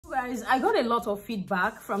Guys, I got a lot of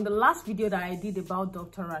feedback from the last video that I did about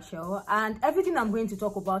Dr. Rashel, and everything I'm going to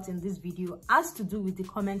talk about in this video has to do with the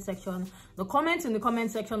comment section. The comments in the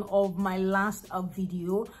comment section of my last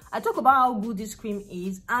video. I talk about how good this cream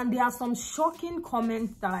is, and there are some shocking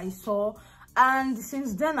comments that I saw, and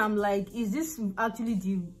since then I'm like, is this actually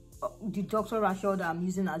the Dr. Rashel that I'm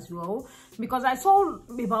using as well? Because I saw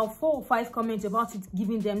about 4 or 5 comments about it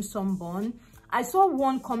giving them sunburn. I saw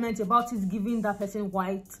one comment about it giving that person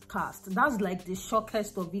white cast. That's like the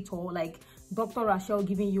shockest of it all, like Dr. Rashel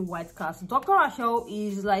giving you white cast. Dr. Rashel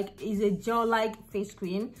is a gel-like face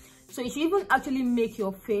cream, so it should even actually make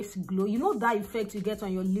your face glow. You know that effect you get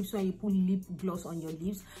on your lips when you put lip gloss on your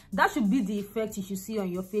lips? That should be the effect you should see on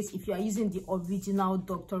your face if you are using the original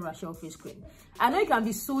Dr. Rashel face cream. I know it can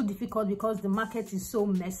be so difficult because the market is so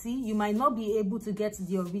messy. You might not be able to get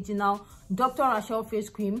the original Dr. Rashel face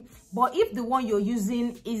cream, but if the one you're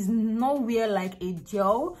using is nowhere like a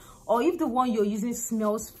gel, or if the one you're using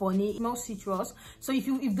smells funny, smells citrus, so if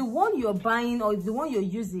the one you're buying or if the one you're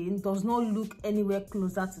using does not look anywhere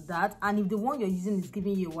closer to that, and if the one you're using is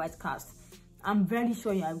giving you a white cast, I'm very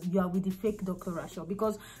sure you are with the fake Dr. Rashel,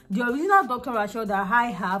 because the original Dr. Rashel that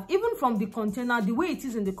I have, even from the container, the way it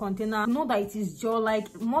is in the container, you know that it is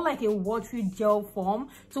gel-like, more like a watery gel form.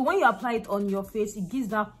 So when you apply it on your face, it gives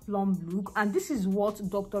that plump look, and this is what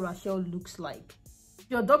Dr. Rashel looks like.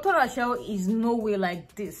 Your Dr. Rashel is no way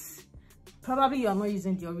like this. Probably you are not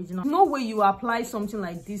using the original. No way you apply something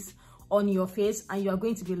like this on your face and you are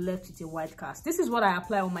going to be left with a white cast. This is what I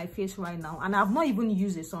apply on my face right now, and I've not even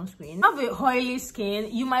used a sunscreen. If you have a oily skin,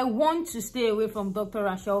 you might want to stay away from Dr.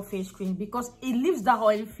 Rashel face cream because it leaves that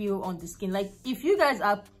oil feel on the skin. Like, if you guys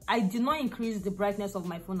are, I did not increase the brightness of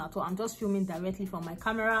my phone at all. I'm just filming directly from my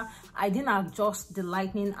camera. I didn't adjust the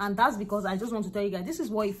lighting, and that's because I just want to tell you guys this is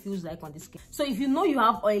what it feels like on the skin. So if you know you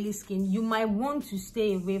have oily skin, you might want to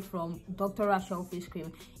stay away from Dr. Rashel face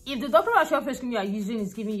cream. If the Dr. Rashel face cream you are using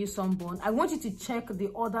is giving you sunburn, I want you to check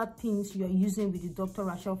the other things you are using with the Dr.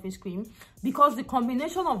 Rashel face cream, because the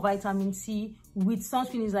combination of vitamin C with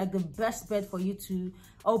sunscreen is like the best bet for you to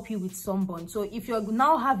help you with sunburn. So if you're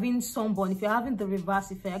now having sunburn, if you're having the reverse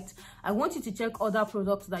effect, I want you to check other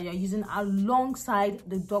products that you're using alongside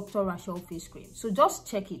the Dr. Rashel face cream. So just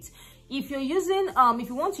check it. If you're using if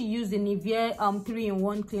you want to use the Nivea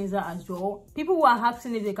 3-in-1 cleanser as well, people who are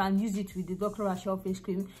asking if they can use it with the Dr. Rashel face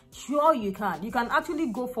cream, sure you can. You can actually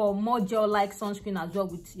go for more gel-like sunscreen as well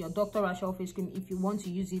with your Dr. Rashel face cream if you want to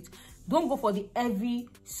use it. Don't go for the heavy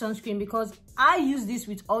sunscreen, because I use this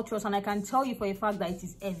with Ultras and I can tell you for a fact that it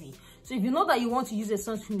is heavy. So if you know that you want to use a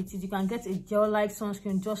sunscreen with it, you can get a gel-like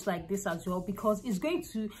sunscreen just like this as well, because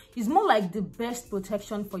it's more like the best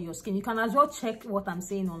protection for your skin. You can as well check what I'm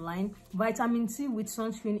saying online. Vitamin C with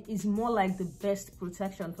sunscreen is more like the best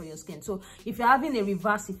protection for your skin. So if you're having a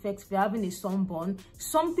reverse effect, if you're having a sunburn,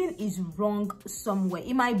 something is wrong somewhere.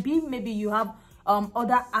 It might be maybe you have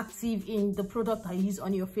other active in the product I use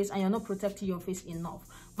on your face and you're not protecting your face enough.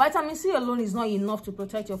 Vitamin C alone is not enough to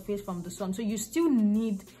protect your face from the sun, so you still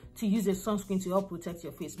need to use a sunscreen to help protect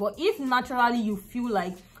your face. But if naturally you feel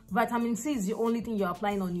like vitamin C is the only thing you're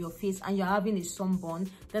applying on your face and you're having a sunburn,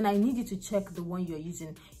 then I need you to check the one you're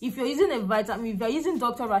using. If you're using if you're using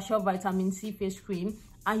Dr. Rashel vitamin C face cream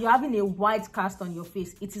and you're having a white cast on your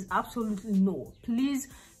face, it is absolutely no. Please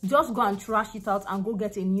just go and trash it out and go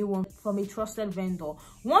get a new one from a trusted vendor.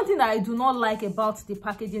 One thing that I do not like about the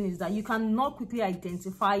packaging is that you cannot quickly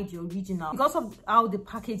identify the original because of how the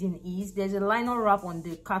packaging is. There's a liner wrap on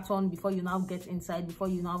the carton before you now get inside, before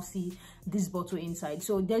you now see this bottle inside.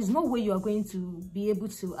 So there's no way you are going to be able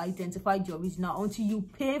to identify the original until you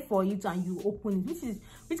pay for it and you open it,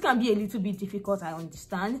 which can be a little bit difficult, I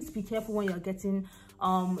understand. Just be careful when you're getting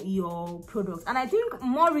your product. And I think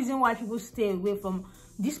more reason why people stay away from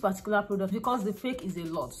this particular product, because the fake is a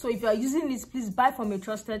lot. So if you are using this, please buy from a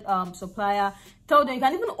trusted supplier. Tell them, you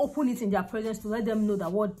can even open it in their presence to let them know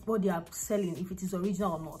that what they are selling, if it is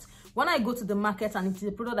original or not. When I go to the market and it is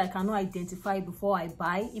a product I cannot identify before I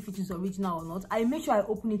buy if it is original or not, I make sure I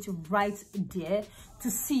open it right there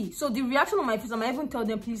to see. So the reaction on my face, I might even tell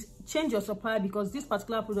them, please change your supplier, because this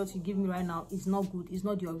particular product you give me right now is not good. It's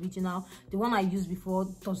not the original. The one I used before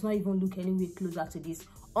does not even look anywhere closer to this,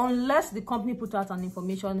 unless the company put out an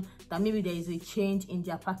information that maybe there is a change in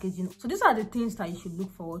their packaging. So these are the things that you should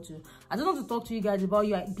look forward to. I just want to talk to you guys about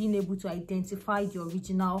you being able to identify the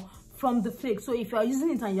original from the fake. So if you are using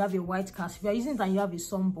it and you have a white cast, if you are using it and you have a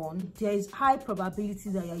sunburn, there is high probability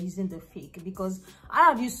that you are using the fake, because I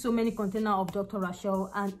have used so many containers of Dr. Rashel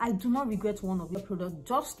and I do not regret one of your products.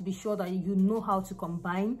 Just be sure that you know how to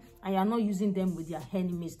combine and you are not using them with your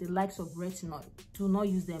enemies, the likes of retinol. Do not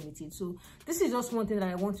use them with it. So this is just one thing that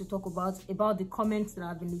I want to talk about the comments that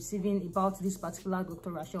I've been receiving about this particular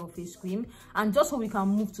Dr. Rashel face cream, and just so we can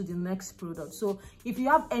move to the next product. So if you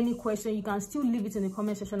have any question, you can still leave it in the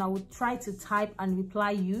comment section. I will try to type and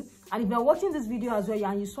reply you. And if you're watching this video as well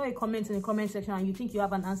and you saw a comment in the comment section and you think you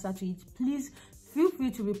have an answer to it, please feel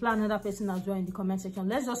free to reply another person as well in the comment section.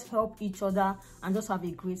 Let's just help each other and just have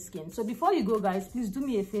a great skin. So before you go, guys, please do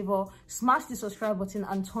me a favor, smash the subscribe button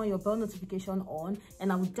and turn your bell notification on,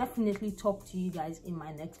 and I will definitely talk to you guys in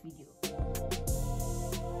my next video.